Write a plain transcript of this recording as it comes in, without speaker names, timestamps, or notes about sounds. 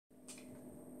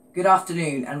Good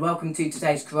afternoon and welcome to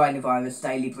today's coronavirus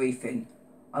daily briefing.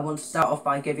 I want to start off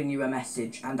by giving you a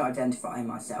message and identifying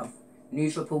myself.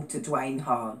 News reporter Dwayne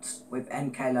Hards with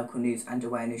MK Local News and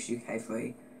Awareness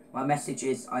UK3. My message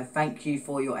is I thank you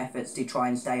for your efforts to try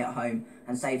and stay at home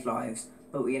and save lives,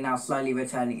 but we are now slowly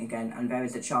returning again and there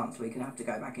is a chance we could have to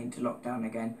go back into lockdown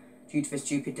again due to the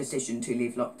stupid decision to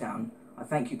leave lockdown. I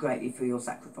thank you greatly for your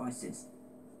sacrifices.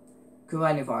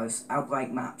 Coronavirus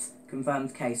outbreak maps,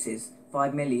 confirmed cases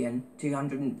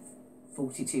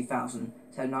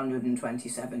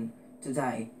 5,242,727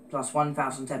 today, plus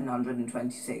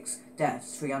 1,726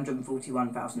 deaths,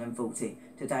 341,040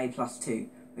 today, plus 2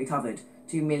 recovered,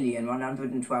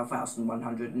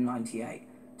 2,112,198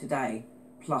 today,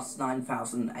 plus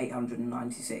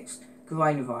 9,896.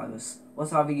 Coronavirus.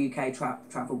 What are the UK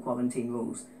travel quarantine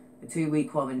rules? The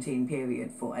 2-week quarantine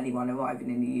period for anyone arriving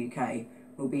in the UK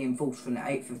will be enforced from the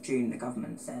 8th of June, the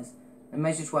government says. The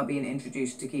measures were being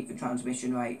introduced to keep the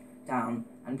transmission rate down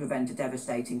and prevent a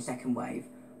devastating second wave,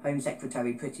 Home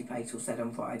Secretary Priti Patel said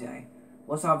on Friday.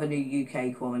 What are the new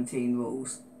UK quarantine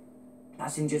rules?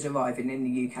 Passengers arriving in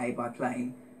the UK by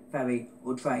plane, ferry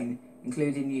or train,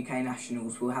 including UK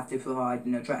nationals, will have to provide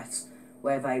an address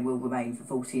where they will remain for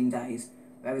 14 days.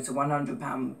 There is a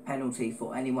 £100 penalty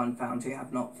for anyone found to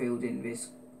have not filled in this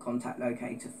contact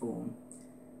locator form.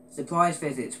 Surprise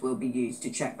visits will be used to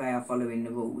check they are following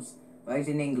the rules. Those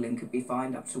in England could be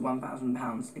fined up to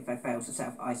 £1,000 if they fail to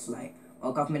self-isolate,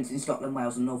 while governments in Scotland,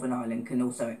 Wales and Northern Ireland can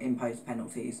also impose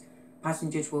penalties.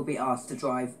 Passengers will be asked to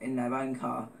drive in their own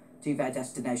car to their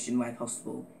destination where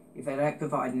possible. If they don't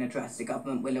provide an address, the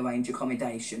government will arrange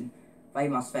accommodation. They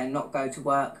must then not go to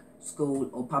work, school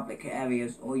or public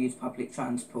areas or use public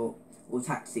transport or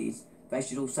taxis. They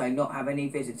should also not have any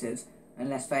visitors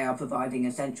unless they are providing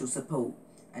essential support,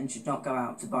 and should not go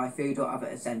out to buy food or other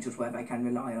essentials where they can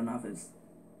rely on others.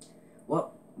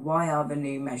 Why are the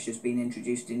new measures being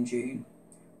introduced in June?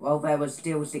 While there was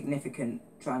still significant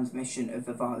transmission of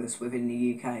the virus within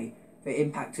the UK, the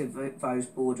impact of those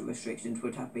border restrictions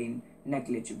would have been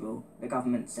negligible, the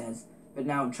government says, but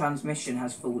now transmission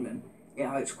has fallen. It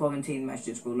hopes quarantine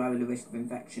measures will lower the risk of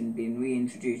infection being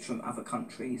reintroduced from other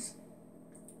countries.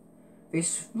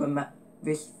 The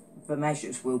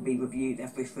measures will be reviewed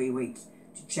every 3 weeks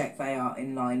to check they are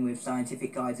in line with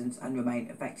scientific guidance and remain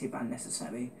effective and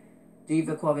necessary. Do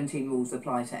the quarantine rules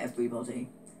apply to everybody?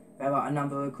 There are a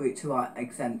number of groups who are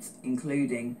exempt,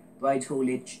 including road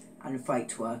haulage and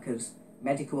freight workers,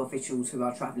 medical officials who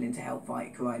are travelling to help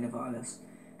fight coronavirus,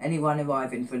 anyone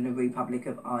arriving from the Republic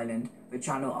of Ireland, the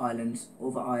Channel Islands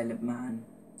or the Isle of Man,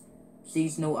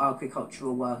 seasonal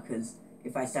agricultural workers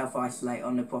if they self-isolate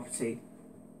on the property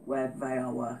where they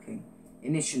are working.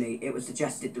 Initially, it was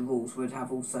suggested the rules would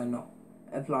have also not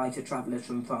apply to travellers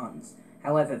from France.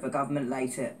 However, the government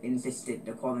later insisted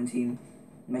the quarantine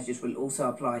measures will also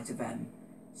apply to them.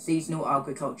 Seasonal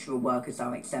agricultural workers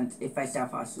are exempt if they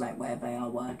self-isolate where they are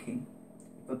working.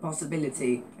 The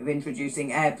possibility of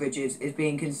introducing air bridges is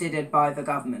being considered by the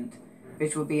government.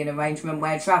 This will be an arrangement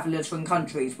where travellers from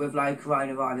countries with low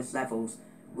coronavirus levels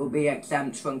will be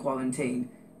exempt from quarantine.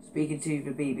 Speaking to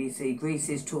the BBC,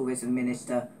 Greece's tourism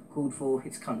minister called for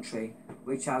his country,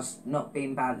 which has not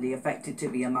been badly affected, to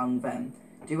be among them.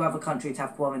 Do other countries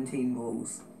have quarantine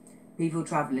rules? People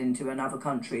travelling to another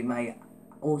country may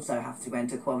also have to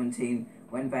enter quarantine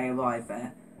when they arrive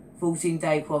there.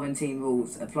 14-day quarantine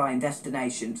rules apply in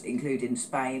destinations including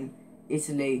Spain,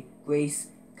 Italy, Greece,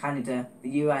 Canada,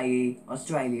 the UAE,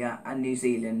 Australia and New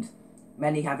Zealand.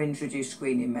 Many have introduced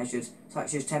screening measures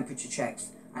such as temperature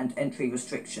checks and entry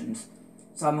restrictions.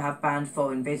 Some have banned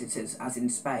foreign visitors, as in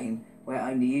Spain, where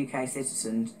only UK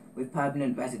citizens with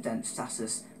permanent resident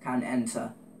status can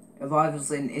enter.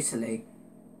 Arrivals in Italy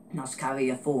must carry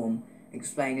a form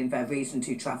explaining their reason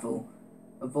to travel,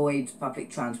 avoid public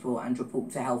transport and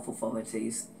report to health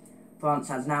authorities. France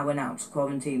has now announced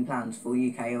quarantine plans for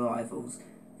UK arrivals.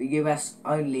 The US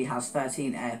only has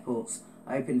 13 airports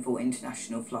open for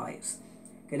international flights.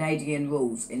 Canadian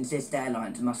rules insist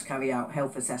airlines must carry out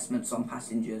health assessments on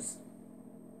passengers.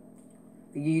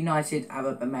 The United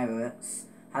Arab Emirates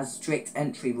has strict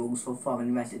entry rules for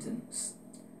foreign residents.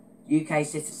 UK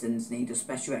citizens need a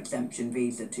special exemption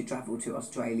visa to travel to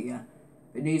Australia.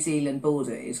 The New Zealand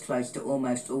border is closed to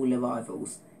almost all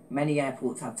arrivals. Many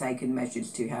airports have taken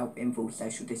measures to help enforce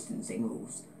social distancing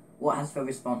rules. What has the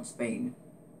response been?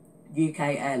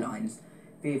 UK airlines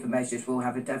fear the measures will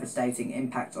have a devastating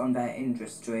impact on their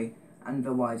industry and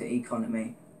the wider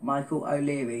economy. Michael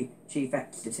O'Leary, chief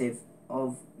executive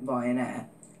of Ryanair,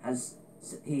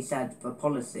 he said the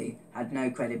policy had no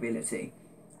credibility,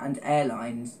 and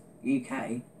Airlines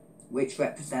UK which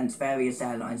represents various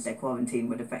airlines, their quarantine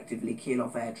would effectively kill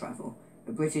off air travel.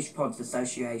 The British Pods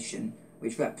Association,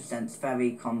 which represents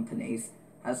ferry companies,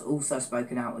 has also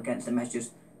spoken out against the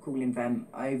measures, calling them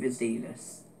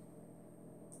overzealous.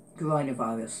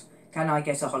 Coronavirus. Can I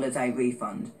get a holiday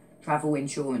refund? Travel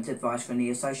insurance advice from the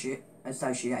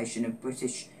Association of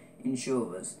British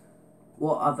Insurers.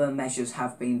 What other measures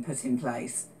have been put in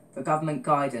place? The government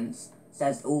guidance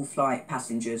says all flight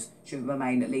passengers should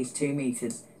remain at least 2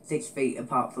 metres, 6 feet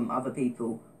apart from other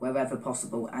people wherever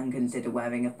possible and consider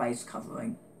wearing a face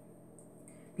covering.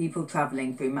 People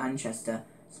travelling through Manchester,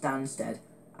 Stansted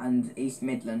and East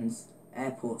Midlands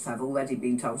airports have already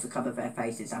been told to cover their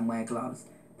faces and wear gloves.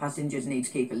 Passengers need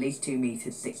to keep at least 2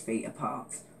 metres, 6 feet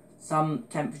apart. Some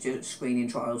temperature screening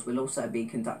trials will also be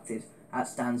conducted at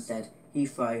Stansted.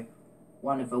 Heathrow,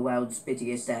 one of the world's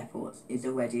busiest airports, is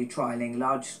already trialling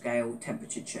large-scale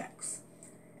temperature checks.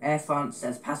 Air France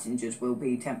says passengers will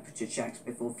be temperature checked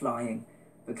before flying.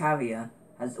 The carrier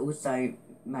has also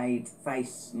made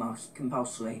face masks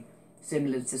compulsory,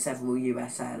 similar to several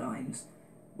US airlines.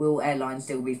 Will airlines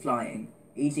still be flying?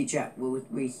 EasyJet will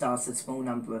restart a small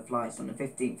number of flights on the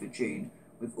 15th of June,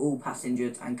 with all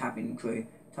passengers and cabin crew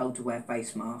told to wear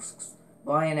face masks.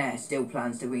 Ryanair still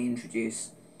plans to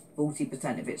reintroduce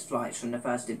 40% of its flights from the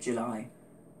 1st of July,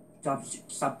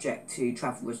 subject to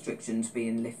travel restrictions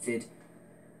being lifted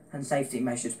and safety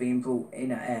measures being brought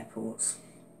in at airports.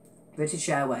 British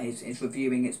Airways is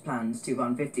reviewing its plans to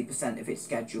run 50% of its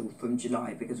schedule from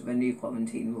July because of the new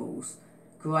quarantine rules.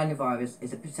 Coronavirus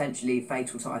is a potentially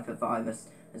fatal type of virus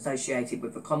associated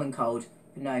with the common cold,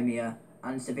 pneumonia,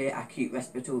 and severe acute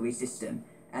respiratory system,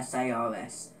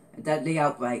 SARS, a deadly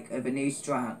outbreak of a new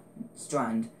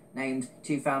strand named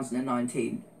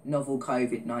 2019 novel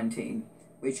COVID-19,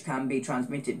 which can be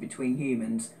transmitted between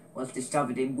humans, was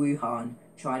discovered in Wuhan,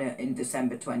 China in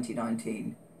December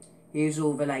 2019. Here's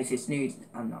all the latest news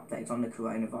and updates on the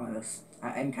coronavirus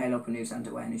at MK Local News and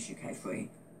Awareness UK3.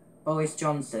 Boris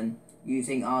Johnson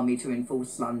using army to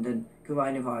enforce London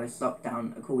coronavirus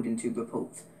lockdown according to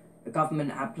reports. The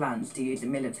government had plans to use the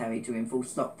military to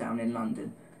enforce lockdown in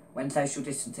London when social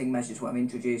distancing measures were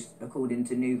introduced according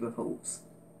to new reports.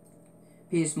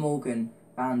 Piers Morgan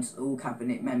bans all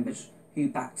cabinet members who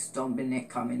backed Dominic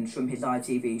Cummings from his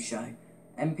ITV show.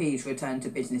 MPs return to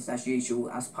business as usual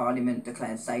as Parliament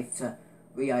declares safe to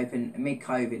reopen amid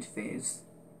COVID fears.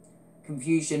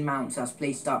 Confusion mounts as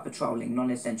police start patrolling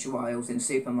non-essential aisles in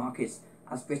supermarkets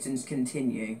as Britons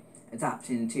continue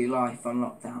adapting to life on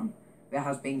lockdown. There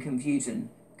has been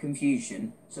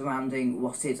confusion surrounding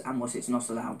what is and what is not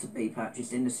allowed to be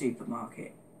purchased in the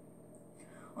supermarket.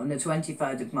 On the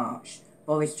 23rd of March,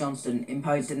 Boris Johnson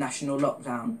imposed a national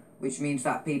lockdown, which means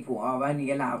that people are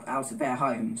only allowed out of their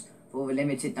homes for a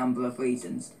limited number of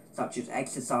reasons, such as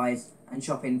exercise and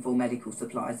shopping for medical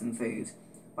supplies and food.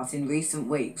 But in recent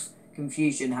weeks,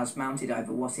 confusion has mounted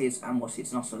over what is and what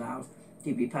is not allowed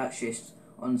to be purchased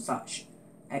on such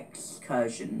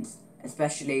excursions,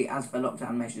 especially as the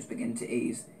lockdown measures begin to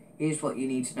ease. Here's what you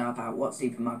need to know about what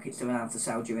supermarkets are allowed to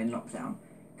sell during lockdown.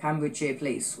 Cambridgeshire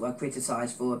police were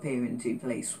criticised for appearing to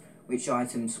police which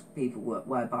items people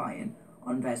were buying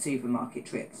on their supermarket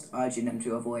trips, urging them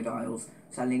to avoid aisles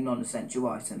selling non-essential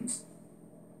items.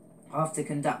 After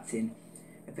conducting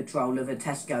a patrol of a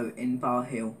Tesco in Bar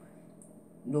Hill,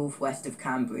 northwest of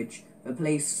Cambridge, the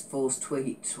police force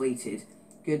tweeted,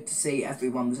 "Good to see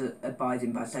everyone was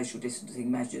abiding by social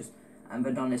distancing measures and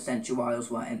the non-essential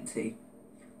aisles were empty."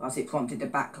 But it prompted a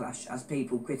backlash as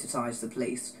people criticised the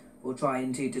police for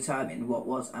trying to determine what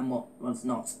was and what was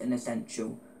not an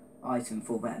essential item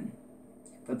for them.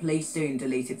 The police soon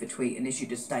deleted the tweet and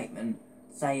issued a statement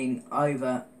saying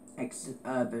either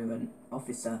ex-urban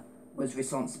officer was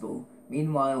responsible.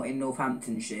 Meanwhile, in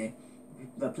Northamptonshire,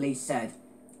 the police said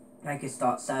they could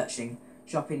start searching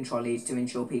shopping trolleys to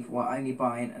ensure people were only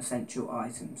buying essential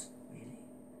items. Really?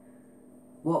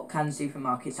 What can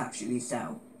supermarkets actually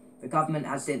sell? The government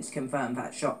has since confirmed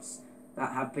that shops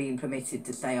that have been permitted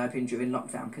to stay open during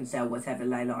lockdown can sell whatever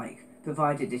they like,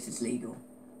 provided it is legal,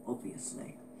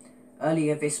 obviously.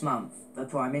 Earlier this month, the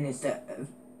Prime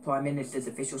Minister's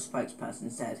official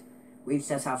spokesperson said, "We've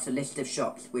set out a list of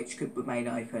shops which could remain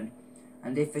open,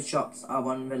 and if the shops are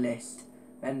on the list,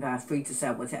 then they are free to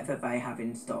sell whatever they have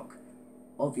in stock,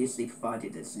 obviously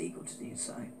provided it's legal to do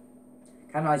so."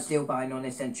 Can I still buy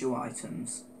non-essential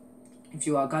items? If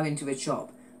you are going to a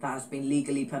shop that has been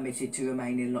legally permitted to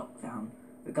remain in lockdown,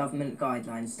 the government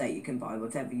guidelines state you can buy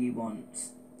whatever you want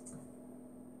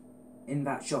in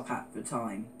that shop at the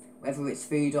time, whether it's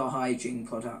food or hygiene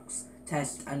products.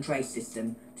 Test and trace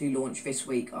system to launch this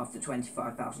week after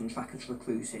 25,000 trackers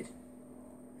recruited.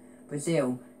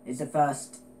 Brazil is the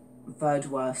third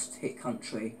worst hit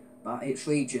country, but its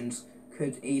regions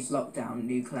could ease lockdown.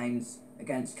 New claims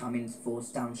against Cummins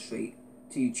forced Downstreet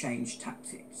to change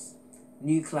tactics.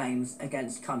 New claims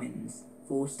against Cummins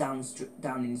forced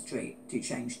Downing Street to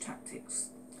change tactics.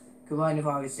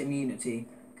 Coronavirus immunity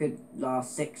could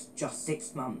last just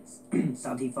 6 months.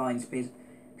 Study finds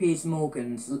Piers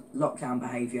Morgan's lockdown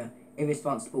behaviour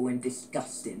irresponsible and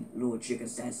disgusting, Lord Sugar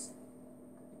says.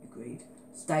 Agreed.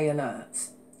 Stay alert.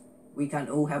 We can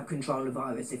all have control of the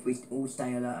virus if we all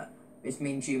stay alert. This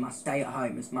means you must stay at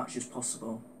home as much as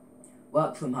possible.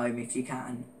 Work from home if you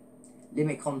can.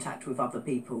 Limit contact with other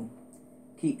people.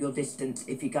 Keep your distance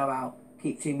if you go out.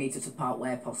 Keep 2 meters apart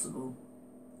where possible.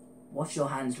 Wash your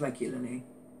hands regularly.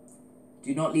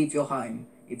 Do not leave your home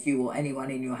if you or anyone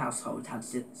in your household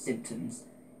has symptoms.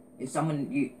 If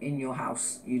someone in your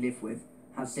house you live with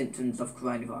has symptoms of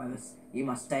coronavirus, you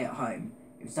must stay at home.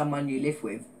 If someone you live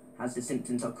with has the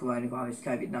symptoms of coronavirus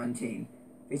COVID-19,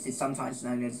 this is sometimes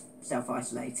known as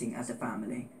self-isolating as a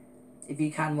family. If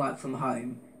you can work from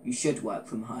home, you should work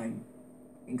from home,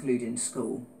 including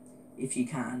school. If you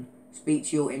can, speak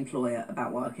to your employer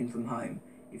about working from home.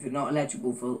 If you're not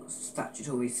eligible for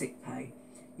statutory sick pay,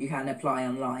 you can apply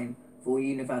online for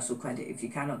universal credit. If you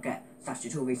cannot get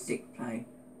statutory sick pay,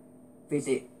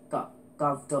 visit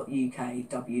gov.uk,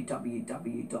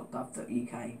 www.gov.uk.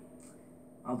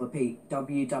 I'll repeat,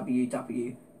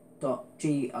 www.gov.uk.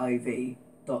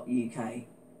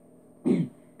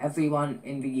 Everyone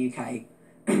in the UK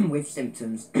with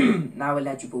symptoms now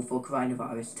eligible for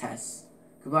coronavirus tests.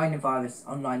 Coronavirus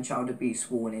online child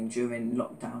abuse warning during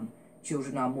lockdown.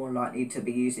 Children are more likely to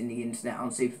be using the internet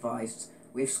unsupervised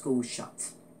with schools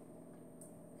shut.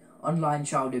 Online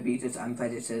child abusers and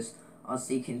predators are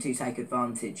seeking to take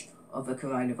advantage of the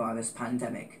coronavirus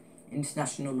pandemic.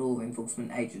 International Law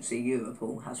Enforcement Agency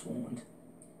Europol has warned.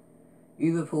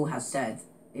 Europol has said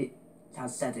it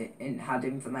had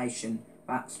information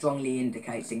that strongly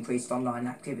indicates increased online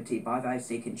activity by those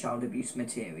seeking child abuse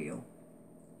material.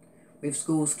 With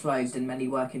schools closed and many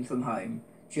working from home,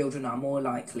 children are more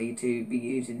likely to be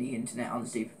using the internet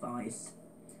unsupervised.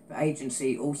 The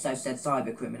agency also said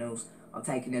cybercriminals are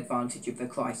taking advantage of the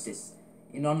crisis.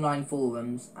 In online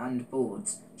forums and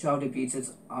boards, child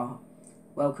abusers are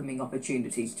welcoming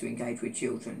opportunities to engage with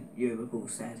children, Europol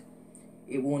said.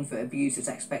 It warned that abusers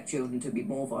expect children to be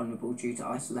more vulnerable due to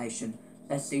isolation,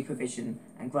 less supervision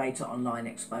and greater online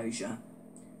exposure.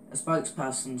 A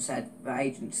spokeswoman said the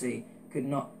agency could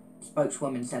not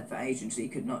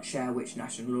share which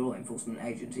national law enforcement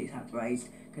agencies had raised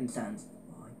concerns,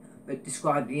 but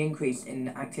described the increase in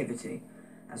activity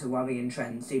as a worrying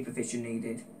trend. Supervision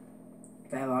needed.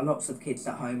 There are lots of kids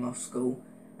at home off school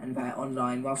and they're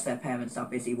online whilst their parents are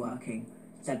busy working,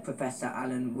 said Professor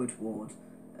Alan Woodward,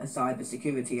 a cyber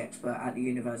security expert at the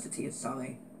University of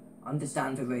Surrey.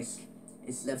 Understand the risk.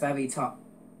 It's the very time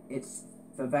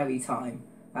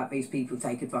that these people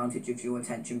take advantage of your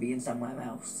attention being somewhere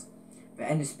else. The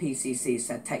NSPCC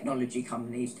said technology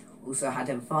companies also had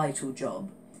a vital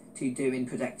job to do in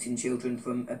protecting children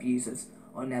from abusers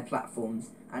on their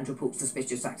platforms and report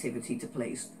suspicious activity to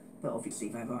police, but obviously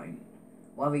they won't.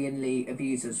 Worryingly,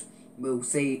 abusers will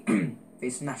see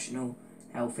this national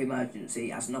health emergency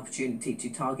as an opportunity to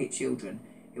target children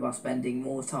who are spending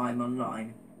more time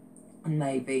online and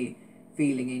may be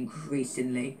feeling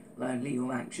increasingly lonely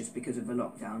or anxious because of the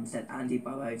lockdown, said Andy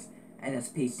Burrows,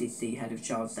 NSPCC Head of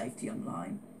Child Safety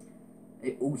Online.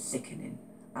 It's all sickening.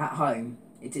 At home,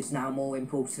 it is now more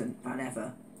important than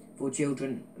ever for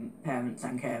children, parents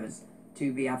and carers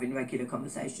to be having regular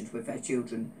conversations with their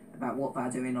children about what they're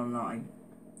doing online,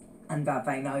 and that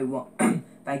they know what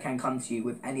they can come to you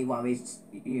with any worries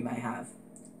you may have,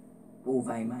 or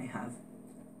they may have.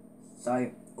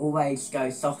 So always go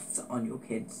soft on your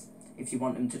kids if you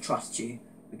want them to trust you,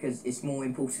 because it's more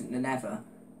important than ever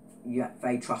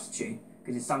they trust you,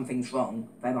 because if something's wrong,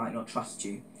 they might not trust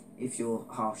you if you're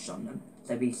harsh on them.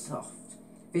 So be soft.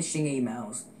 Phishing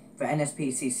emails. The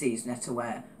NSPCC's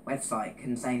NetAware website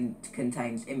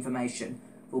contains information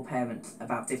for parents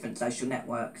about different social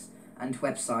networks and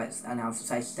websites and how to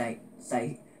stay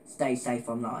safe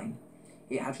online.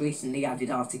 It had recently added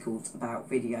articles about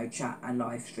video chat and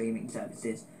live streaming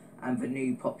services and the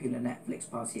new popular Netflix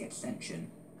Party extension.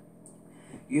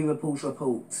 Europol's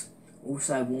report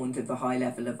also warned of the high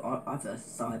level of other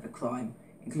cybercrime,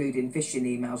 including phishing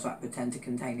emails that pretend to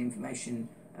contain information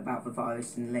about the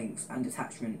virus and links and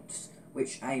attachments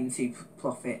which aim to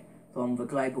profit from the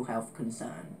global health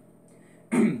concern.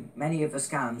 Many of the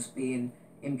scams being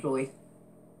employed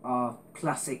are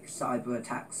classic cyber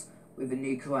attacks with a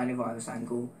new coronavirus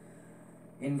angle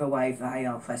in the way they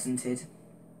are presented.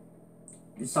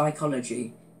 The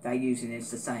psychology they're using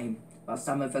is the same, but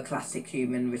some of the classic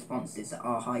human responses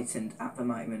are heightened at the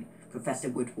moment, Professor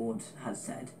Woodward has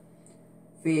said.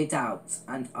 Fear, doubt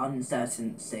and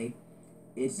uncertainty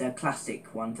is a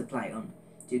classic one to play on.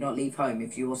 Do not leave home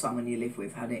if you or someone you live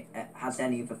with has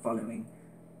any of the following: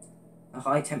 a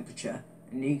high temperature,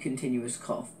 a new continuous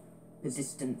cough,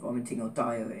 persistent vomiting or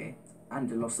diarrhea,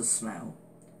 and a loss of smell.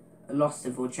 A loss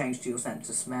of or change to your sense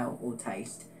of smell or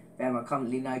taste. There are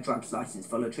currently no drugs licensed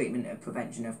for the treatment or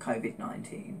prevention of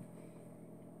COVID-19.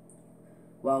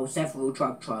 While several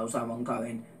drug trials are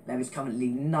ongoing, there is currently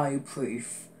no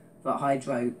proof that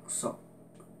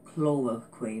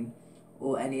hydroxychloroquine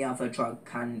or any other drug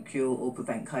can cure or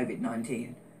prevent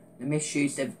COVID-19. The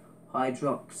misuse of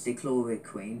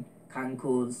hydroxychloroquine can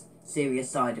cause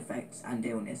serious side effects and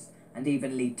illness, and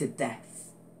even lead to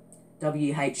death.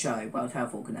 WHO, World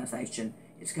Health Organization,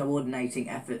 is coordinating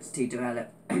efforts to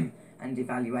develop and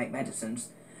evaluate medicines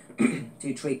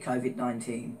to treat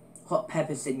COVID-19. Hot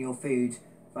peppers in your food,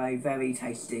 though very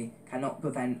tasty, cannot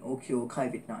prevent or cure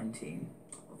COVID-19.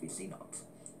 Obviously not.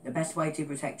 The best way to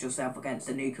protect yourself against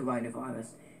the new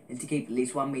coronavirus is to keep at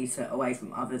least 1 metre away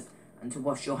from others and to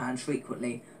wash your hands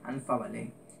frequently and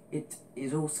thoroughly. It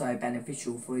is also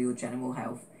beneficial for your general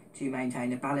health to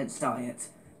maintain a balanced diet,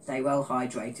 stay well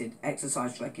hydrated,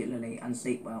 exercise regularly and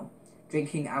sleep well.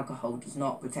 Drinking alcohol does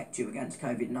not protect you against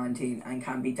COVID-19 and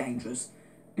can be dangerous.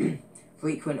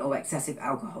 Frequent or excessive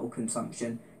alcohol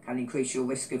consumption can increase your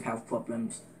risk of health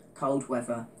problems. Cold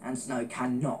weather and snow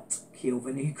cannot kill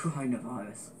the new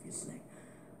coronavirus, obviously.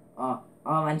 Are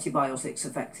antibiotics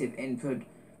effective in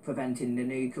preventing the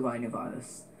new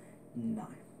coronavirus? No.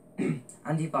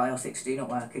 Antibiotics do not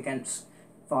work against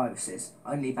viruses,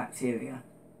 only bacteria.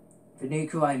 The new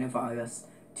coronavirus,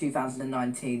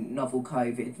 2019 novel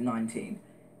COVID-19,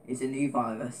 is a new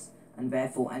virus, and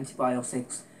therefore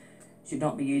antibiotics should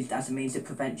not be used as a means of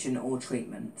prevention or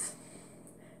treatment.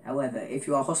 However, if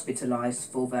you are hospitalised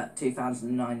for the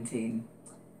 2019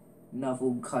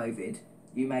 novel COVID,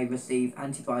 you may receive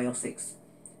antibiotics.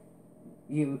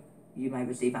 You may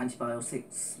receive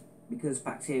antibiotics because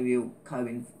bacterial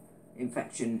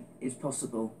co-infection is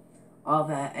possible. Are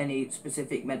there any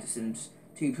specific medicines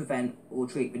to prevent or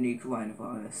treat the new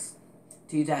coronavirus?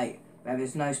 To date, there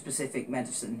is no specific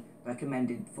medicine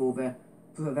recommended for to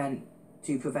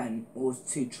prevent or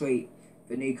to treat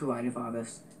the new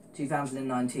coronavirus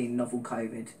 2019 novel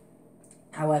COVID.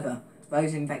 However,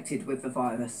 those infected with the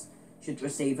virus should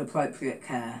receive appropriate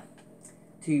care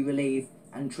to relieve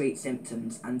and treat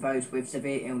symptoms, and those with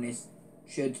severe illness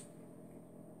should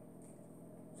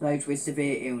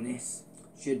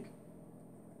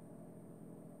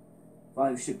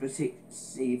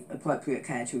receive appropriate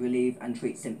care to relieve and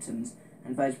treat symptoms,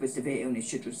 and those with severe illness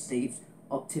should receive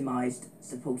optimised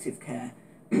supportive care.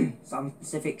 Some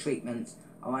specific treatments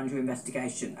are under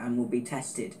investigation and will be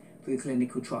tested through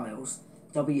clinical trials.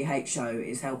 WHO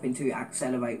is helping to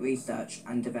accelerate research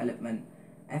and development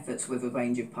efforts with a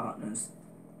range of partners.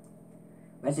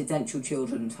 Residential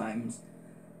children's homes,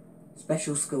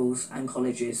 special schools and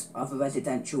colleges, other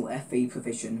residential FE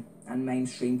provision and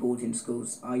mainstream boarding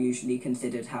schools are usually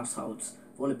considered households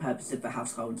for the purpose of the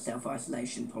household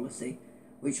self-isolation policy,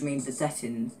 which means the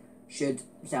settings should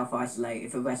self-isolate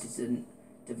if a resident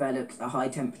develops a high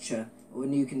temperature or a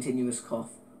new continuous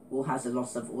cough, or has a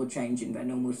loss of or change in their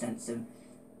normal sense of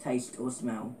taste or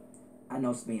smell,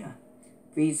 anosmia.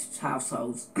 These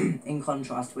households, in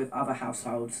contrast with other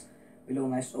households, will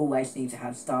almost always need to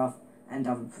have staff and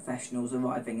other professionals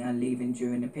arriving and leaving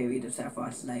during a period of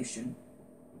self-isolation.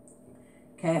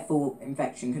 Careful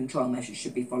infection control measures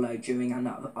should be followed during and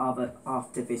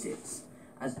after visits,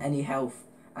 as any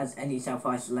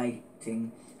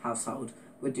self-isolating household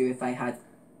would do if they had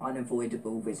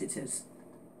unavoidable visitors.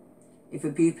 If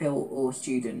a pupil or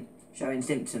student showing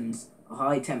symptoms, a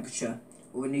high temperature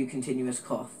or a new continuous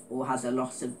cough, or has a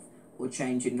loss of or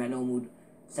change in their normal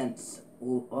sense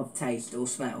of taste or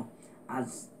smell,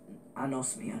 as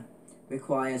anosmia,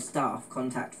 requires staff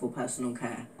contact for personal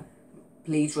care,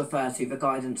 please refer to the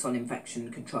guidance on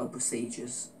infection control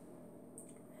procedures.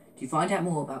 To find out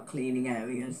more about cleaning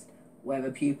areas where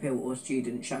a pupil or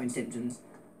student showing symptoms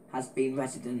has been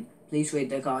resident, please read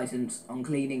the guidance on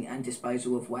cleaning and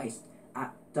disposal of waste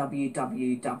at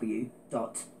www.gov.uk.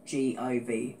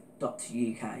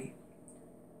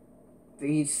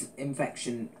 These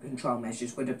infection control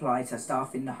measures would apply to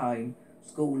staff in the home,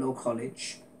 school or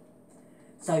college,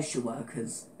 social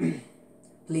workers,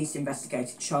 police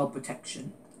investigating child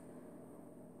protection,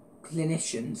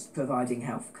 clinicians providing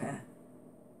healthcare,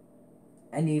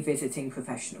 any visiting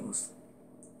professionals,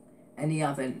 any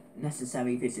other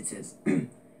necessary visitors,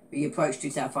 The approach to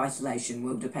self-isolation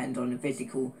will depend on the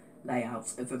physical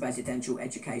layout of a residential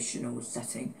educational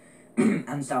setting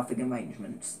and staffing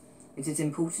arrangements. It is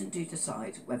important to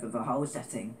decide whether the whole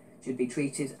setting should be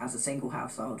treated as a single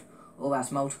household or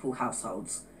as multiple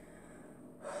households.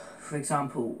 For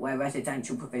example, where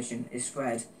residential provision is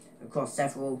spread across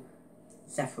several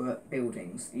separate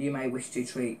buildings, you may wish to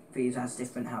treat these as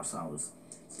different households.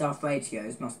 Staff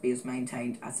ratios must be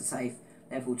maintained at a safe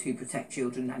level to protect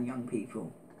children and young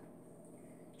people.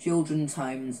 Children's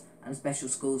homes and special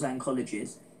schools and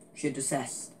colleges should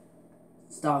assess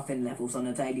staffing levels on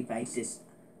a daily basis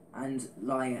and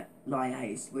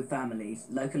liaise with families,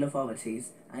 local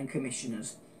authorities and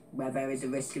commissioners where there is a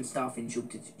risk of staffing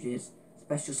shortages,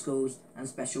 special schools and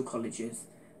special colleges,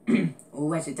 or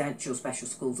residential special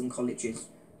schools and colleges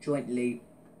jointly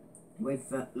with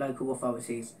the local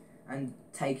authorities and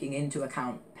taking into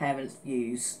account parents'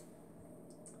 views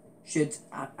should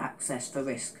assess the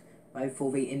risk both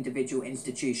for the individual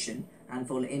institution and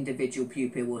for the individual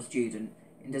pupil or student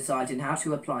in deciding how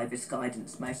to apply this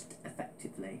guidance most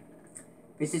effectively.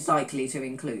 This is likely to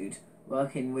include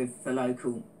working with the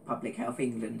local Public Health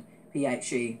England,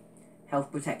 PHE,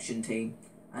 Health Protection Team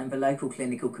and the local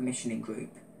Clinical Commissioning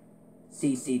Group,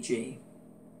 CCG.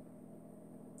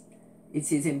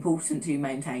 It is important to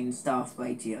maintain staff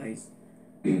ratios,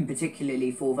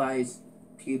 particularly for those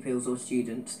pupils or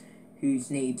students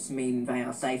whose needs mean they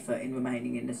are safer in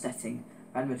remaining in the setting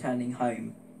than returning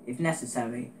home. If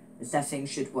necessary, the setting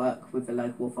should work with the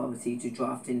local authority to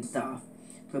draft in staff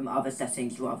from other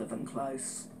settings rather than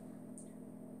close.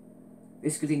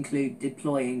 This could include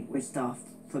deploying with staff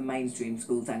from mainstream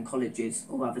schools and colleges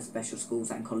or other special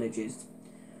schools and colleges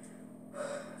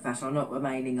that are not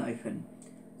remaining open.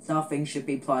 Staffing should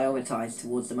be prioritised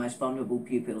towards the most vulnerable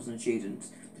pupils and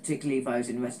students, particularly those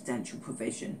in residential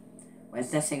provision. Where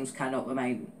settings cannot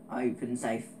remain open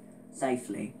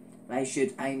safely, they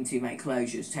should aim to make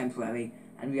closures temporary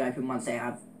and reopen once they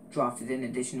have drafted in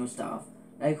additional staff.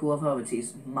 Local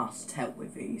authorities must help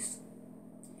with these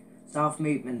staff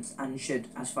movements and should,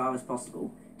 as far as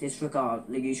possible, disregard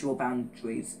the usual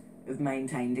boundaries of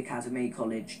maintained academy,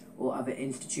 college or other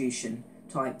institution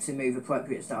type to move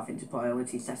appropriate staff into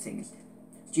priority settings.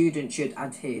 Students should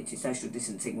adhere to social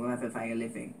distancing wherever they are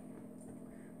living.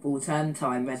 For term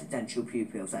time residential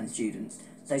pupils and students,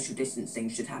 social distancing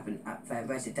should happen at their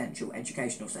residential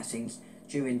educational settings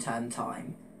during term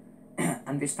time,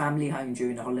 and this family home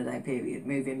during the holiday period.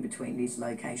 Moving between these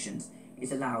locations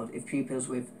is allowed if pupils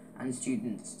with and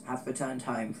students have returned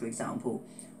home, for example,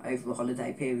 over a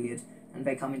holiday period, and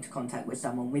they come into contact with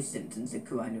someone with symptoms of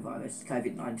coronavirus,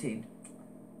 COVID-19.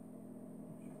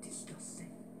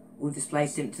 Disgusting. Or display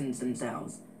symptoms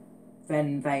themselves.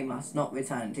 Then they must not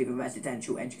return to the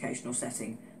residential educational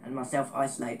setting and must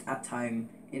self-isolate at home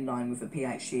in line with the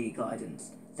PHE guidance.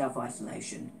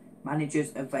 Self-isolation.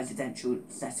 Managers of residential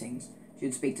settings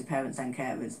should speak to parents and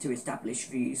carers to establish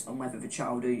views on whether the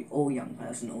child or young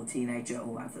person or teenager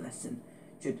or adolescent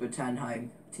should return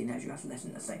home, teenager,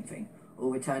 adolescent, the same thing,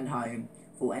 or return home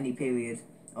for any period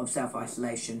of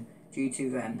self-isolation due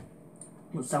to them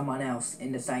or someone else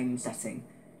in the same setting.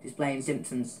 Displaying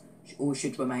symptoms or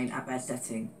should remain at their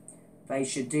setting. They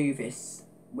should do this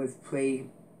with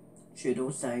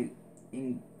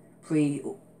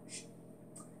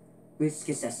risk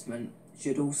assessment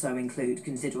should also include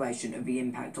consideration of the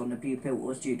impact on the pupil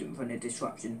or student from the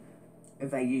disruption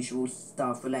of their usual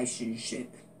staff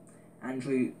relationship and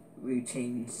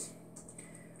routines.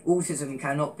 Autism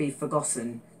cannot be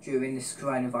forgotten during this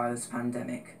coronavirus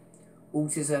pandemic.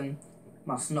 Autism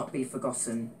must not be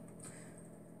forgotten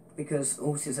because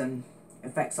autism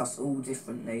affects us all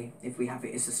differently if we have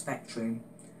it as a spectrum,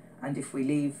 and if we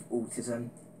leave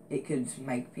autism it could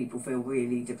make people feel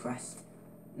really depressed,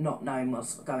 not knowing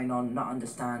what's going on, not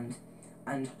understand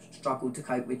and struggle to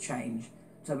cope with change.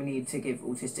 So we need to give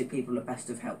autistic people the best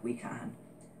of help we can.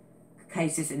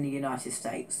 Cases in the United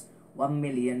States, 1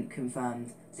 million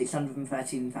confirmed,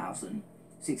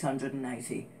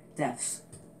 613,680 deaths,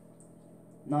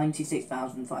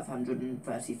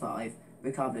 96,535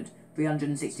 recovered,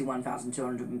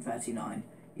 361,239.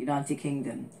 United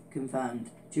Kingdom confirmed,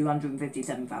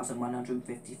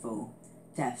 257,154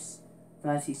 deaths,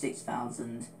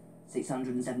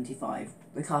 36,675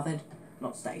 recovered.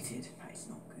 Not stated. It's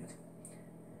not good.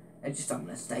 I just don't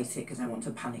want to state it because I want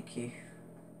to panic you.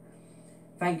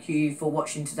 Thank you for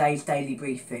watching today's daily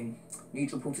briefing.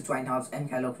 News reporter Dwayne Hards,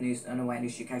 MK Log News and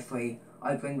Awareness UK 3.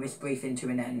 I bring this briefing to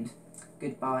an end.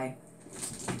 Goodbye.